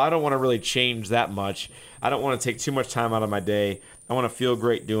says, well, I don't want to really change that much. I don't want to take too much time out of my day. I want to feel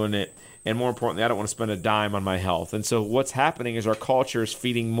great doing it. And more importantly, I don't want to spend a dime on my health. And so what's happening is our culture is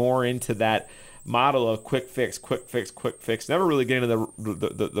feeding more into that model of quick fix, never really getting to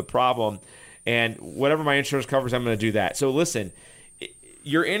the problem. And whatever my insurance covers, I'm going to do that. So listen,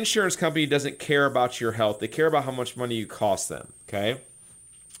 your insurance company doesn't care about your health. They care about how much money you cost them, okay?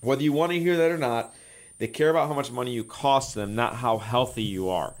 Whether you want to hear that or not, they care about how much money you cost them, not how healthy you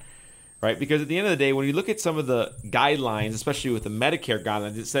are, right? Because at the end of the day, when you look at some of the guidelines, especially with the Medicare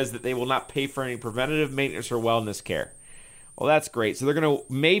guidelines, it says that they will not pay for any preventative maintenance or wellness care. Well, that's great. So they're going to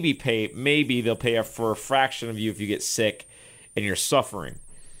maybe they'll pay for a fraction of you if you get sick and you're suffering.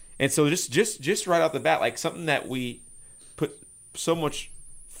 And so just right off the bat, like something that we put so much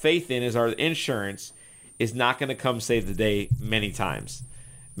faith in is our insurance is not going to come save the day many times.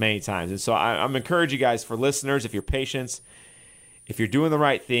 And so I'm encouraging you guys, for listeners, if you're patients, if you're doing the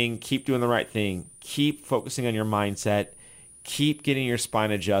right thing, keep doing the right thing. Keep focusing on your mindset. Keep getting your spine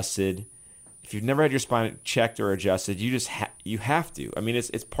adjusted. If you've never had your spine checked or adjusted, you have to. I mean,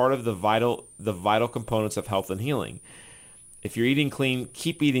 it's part of the vital components of health and healing. If you're eating clean,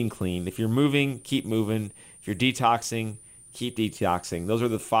 keep eating clean. If you're moving, keep moving. If you're detoxing, keep detoxing. Those are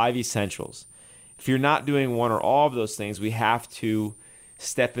the 5 essentials. If you're not doing one or all of those things, we have to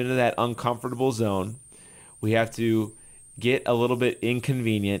step into that uncomfortable zone. We have to get a little bit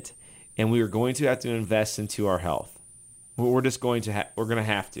inconvenient, and we are going to have to invest into our health. We're just going to we're going to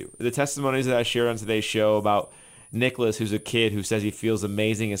have to. The testimonies that I shared on today's show about Nicholas, who's a kid who says he feels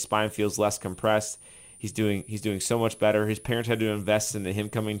amazing, his spine feels less compressed. He's doing so much better. His parents had to invest into him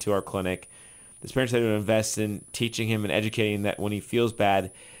coming to our clinic. His parents had to invest in teaching him and educating that when he feels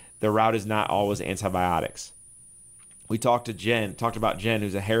bad, the route is not always antibiotics. We talked about Jen,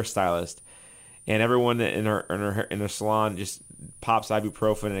 who's a hairstylist, and everyone in her salon just pops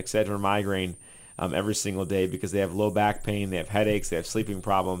ibuprofen and Excedrin migraine every single day because they have low back pain, they have headaches, they have sleeping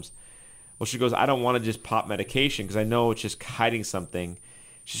problems. Well, she goes, I don't want to just pop medication because I know it's just hiding something.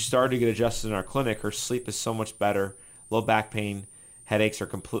 She started to get adjusted in our clinic. Her sleep is so much better. Low back pain, headaches are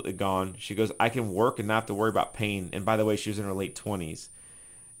completely gone. She goes, I can work and not have to worry about pain. And by the way, she was in her late 20s.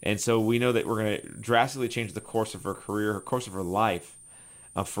 And so we know that we're going to drastically change the course of her career, her course of her life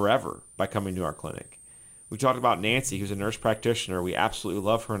forever by coming to our clinic. We talked about Nancy, who's a nurse practitioner. We absolutely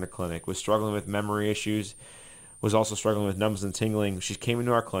love her in the clinic. Was struggling with memory issues, was also struggling with numbness and tingling. She came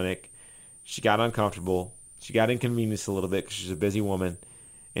into our clinic. She got uncomfortable. She got inconvenienced a little bit because she's a busy woman.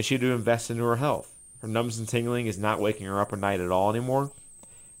 And she had to invest into her health. Her numbness and tingling is not waking her up at night at all anymore.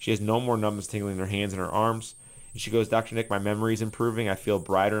 She has no more numbness and tingling in her hands and her arms. And she goes, Dr. Nick, my memory is improving. I feel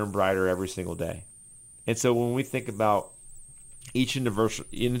brighter and brighter every single day. And so when we think about each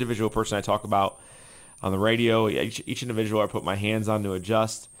individual person I talk about on the radio, each individual I put my hands on to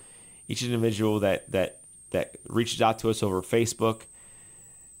adjust, each individual that reaches out to us over Facebook,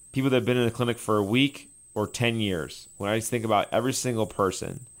 people that have been in the clinic for a week or 10 years, when I think about every single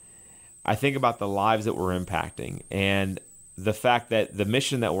person, I think about the lives that we're impacting and the fact that the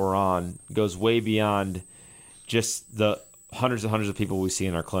mission that we're on goes way beyond just the hundreds and hundreds of people we see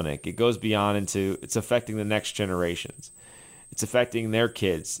in our clinic. It goes beyond into, it's affecting the next generations. It's affecting their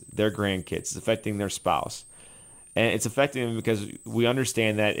kids, their grandkids. It's affecting their spouse. And it's affecting them because we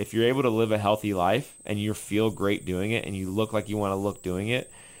understand that if you're able to live a healthy life and you feel great doing it and you look like you want to look doing it,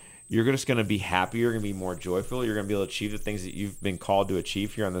 you're just going to be happier, you're going to be more joyful, you're going to be able to achieve the things that you've been called to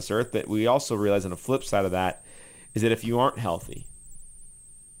achieve here on this earth. But we also realize on the flip side of that is that if you aren't healthy,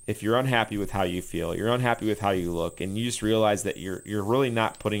 if you're unhappy with how you feel, you're unhappy with how you look, and you just realize that you're really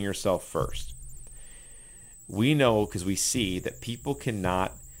not putting yourself first. We know because we see that people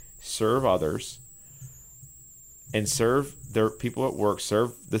cannot serve others and serve their people at work,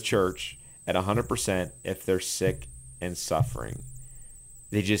 serve the church at 100% if they're sick and suffering.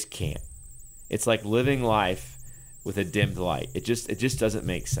 They just can't. It's like living life with a dimmed light. It just doesn't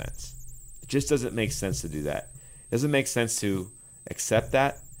make sense. It just doesn't make sense to do that. It doesn't make sense to accept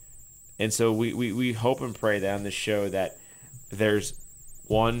that. And so we hope and pray that on this show that there's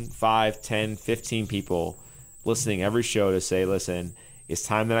 1, 5, 10, 15 people listening every show to say, listen, it's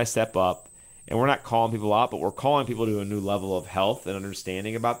time that I step up. And we're not calling people out, but we're calling people to a new level of health and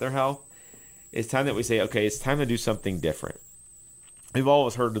understanding about their health. It's time that we say, okay, it's time to do something different. We've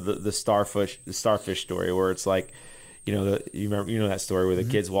always heard of the starfish story, where it's like, you know that story where the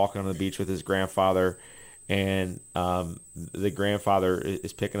kid's walking on the beach with his grandfather, and the grandfather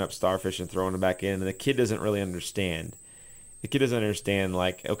is picking up starfish and throwing them back in, and the kid doesn't really understand. The kid doesn't understand,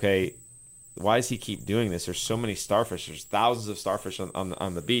 like, okay, why does he keep doing this? There's so many starfish. There's thousands of starfish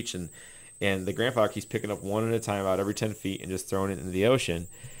on the beach, and the grandfather keeps picking up one at a time about every 10 feet and just throwing it into the ocean.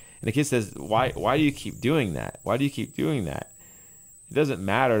 And the kid says, why do you keep doing that? Why do you keep doing that? It doesn't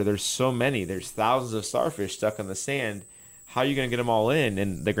matter. There's so many. There's thousands of starfish stuck in the sand. How are you going to get them all in?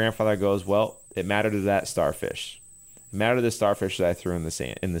 And the grandfather goes, well, it mattered to that starfish. It mattered to the starfish that I threw in the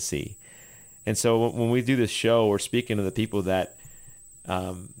sea. And so when we do this show, we're speaking to the people that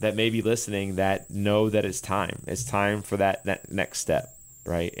may be listening, that know that it's time. It's time for that next step,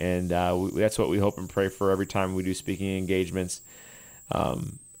 right? And that's what we hope and pray for every time we do speaking engagements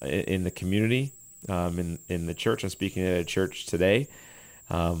in the community, in the church. I'm speaking at a church today,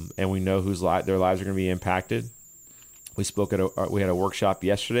 and we know their lives are going to be impacted. We had a workshop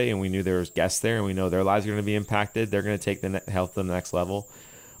yesterday, and we knew there was guests there, and we know their lives are going to be impacted. They're going to take the health to the next level.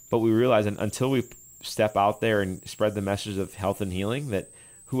 But we realize that until we step out there and spread the message of health and healing, that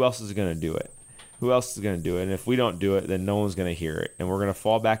who else is going to do it? Who else is going to do it? And if we don't do it, then no one's going to hear it. And we're going to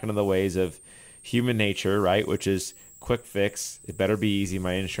fall back into the ways of human nature, right? Which is quick fix. It better be easy.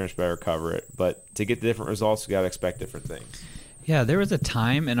 My insurance better cover it. But to get the different results, we got to expect different things. Yeah, there was a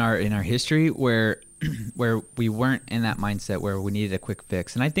time in our history where we weren't in that mindset where we needed a quick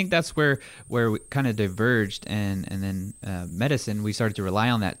fix, and I think that's where we kind of diverged, and then medicine, we started to rely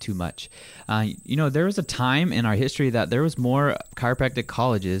on that too much. There was a time in our history that there was more chiropractic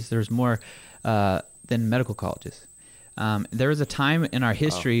colleges, there was more than medical colleges. There was a time in our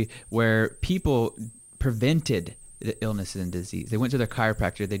history where people prevented the illnesses and disease. They went to their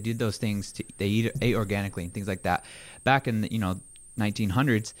chiropractor. They did those things. They ate organically and things like that. Back in the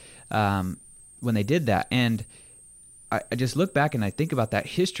 1900s, when they did that, and I just look back and I think about that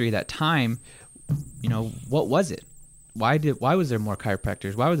history, that time. What was it? Why was there more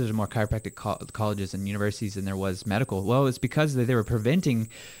chiropractors? Why was there more chiropractic colleges and universities than there was medical? Well, it's because they were preventing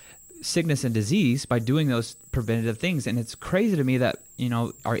sickness and disease by doing those preventative things. And it's crazy to me that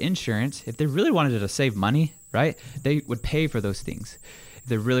our insurance, if they really wanted to save money, right, they would pay for those things. If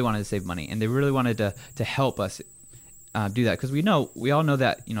they really wanted to save money, and they really wanted to help us do that, because we all know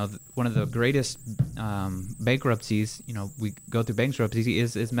that one of the greatest bankruptcies, we go through bankruptcy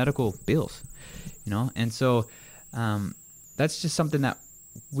is medical bills, and so that's just something that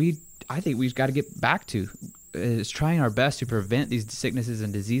I think we've got to get back to, is trying our best to prevent these sicknesses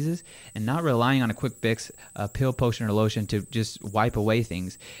and diseases, and not relying on a quick fix, a pill, potion, or lotion to just wipe away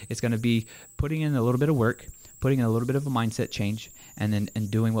things. It's going to be putting in a little bit of work, putting in a little bit of a mindset change, and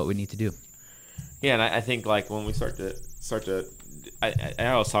doing what we need to do. Yeah, and I think like when we start to, I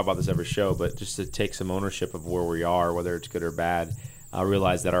always talk about this every show, but just to take some ownership of where we are, whether it's good or bad, I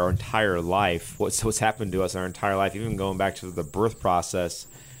realize that our entire life, what's happened to us our entire life, even going back to the birth process,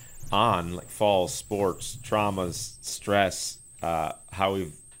 on like falls, sports, traumas, stress, how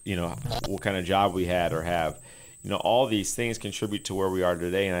we've, what kind of job we had or have, all these things contribute to where we are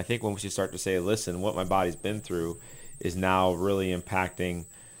today. And I think when we should start to say, listen, what my body's been through is now really impacting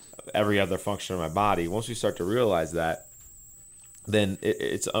every other function of my body. Once we start to realize that, then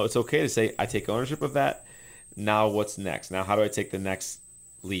it's okay to say, I take ownership of that. Now what's next? Now how do I take the next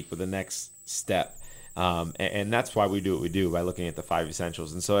leap or the next step? And that's why we do what we do, by looking at the 5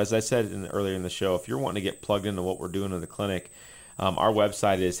 essentials. And so, as I said earlier in the show, if you're wanting to get plugged into what we're doing in the clinic, our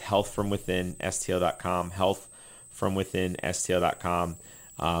website is healthfromwithinstl.com, healthfromwithinstl.com.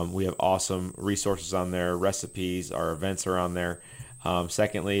 We have awesome resources on there, recipes, our events are on there.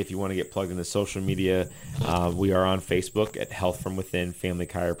 Secondly, if you want to get plugged into social media, we are on Facebook at Health From Within Family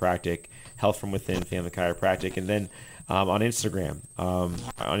Chiropractic, Health From Within Family Chiropractic, and then on Instagram.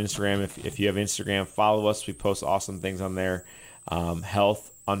 If you have Instagram, follow us. We post awesome things on there.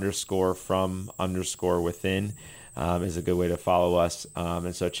 Health_from_within is a good way to follow us.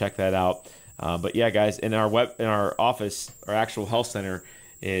 And so check that out. But yeah, guys, in our office, our actual health center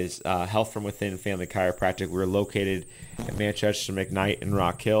is Health From Within Family Chiropractic. We're located at Manchester, McKnight, and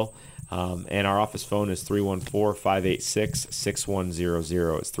Rock Hill. And our office phone is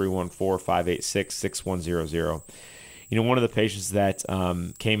 314-586-6100. It's 314-586-6100. One of the patients that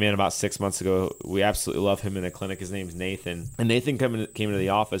came in about 6 months ago, we absolutely love him in the clinic. His name's Nathan. And Nathan came into the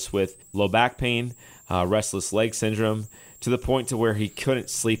office with low back pain, restless leg syndrome, to the point to where he couldn't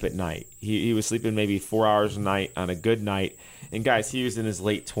sleep at night. He was sleeping maybe 4 hours a night on a good night. And guys, he was in his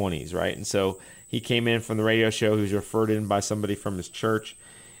late 20s, right? And so he came in from the radio show. He was referred in by somebody from his church.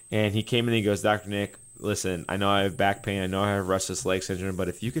 And he came in and he goes, Dr. Nick, listen, I know I have back pain. I know I have restless leg syndrome. But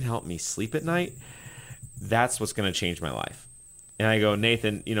if you can help me sleep at night, that's what's going to change my life. And I go,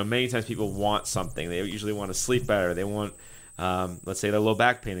 Nathan, many times people want something. They usually want to sleep better. They want, let's say, their low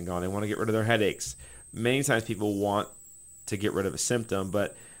back pain and gone. They want to get rid of their headaches. Many times people want to get rid of a symptom,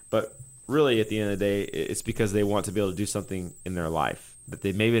 but really at the end of the day, it's because they want to be able to do something in their life that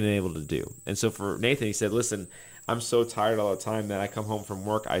they may have been able to do. And so for Nathan, he said, listen, I'm so tired all the time that I come home from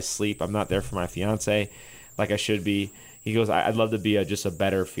work, I sleep. I'm not there for my fiance like I should be. He goes, I'd love to be just a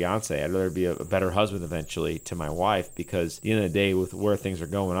better fiance. I'd rather be a better husband eventually to my wife, because at the end of the day, with where things are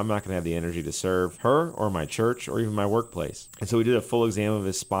going, I'm not going to have the energy to serve her or my church or even my workplace. And so we did a full exam of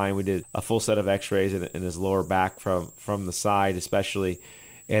his spine. We did a full set of x-rays in his lower back from the side especially.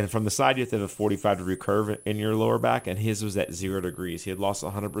 And from the side, you have to have a 45-degree curve in your lower back, and his was at 0 degrees. He had lost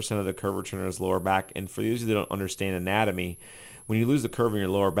 100% of the curvature in his lower back. And for those of you that don't understand anatomy, when you lose the curve in your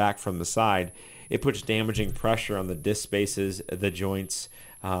lower back from the side, it puts damaging pressure on the disc spaces, the joints,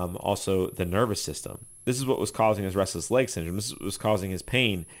 also the nervous system. This is what was causing his restless leg syndrome. This is what was causing his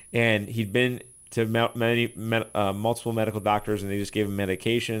pain. And he'd been to multiple medical doctors, and they just gave him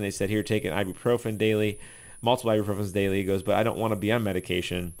medication. They said, here, take an ibuprofen daily. Multiple ibuprofens daily. He goes, but I don't want to be on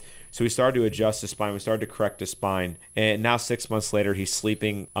medication. So we started to adjust his spine. We started to correct his spine. And now 6 months later, he's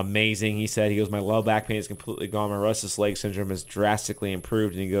sleeping amazing. He goes, my low back pain is completely gone. My restless leg syndrome has drastically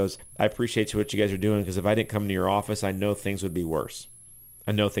improved. And he goes, I appreciate what you guys are doing, because if I didn't come to your office, I know things would be worse.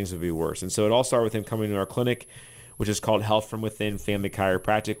 And so it all started with him coming to our clinic, which is called Health from Within Family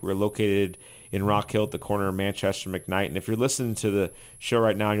Chiropractic. We're located in Rock Hill at the corner of Manchester and McKnight. And if you're listening to the show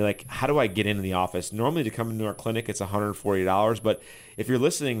right now and you're like, how do I get into the office? Normally to come into our clinic, it's $140. But if you're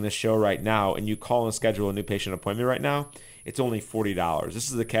listening to this show right now and you call and schedule a new patient appointment right now, it's only $40. This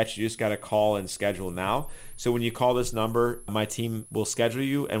is the catch. You just got to call and schedule now. So when you call this number, my team will schedule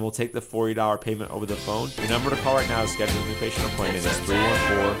you, and we'll take the $40 payment over the phone. The number to call right now to schedule a new patient appointment is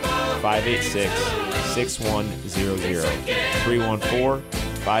 314-586-6100.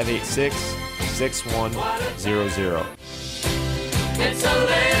 314-586-6100. It's a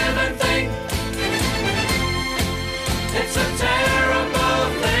living thing. It's a terrible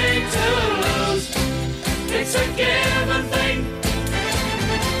thing to lose. It's a given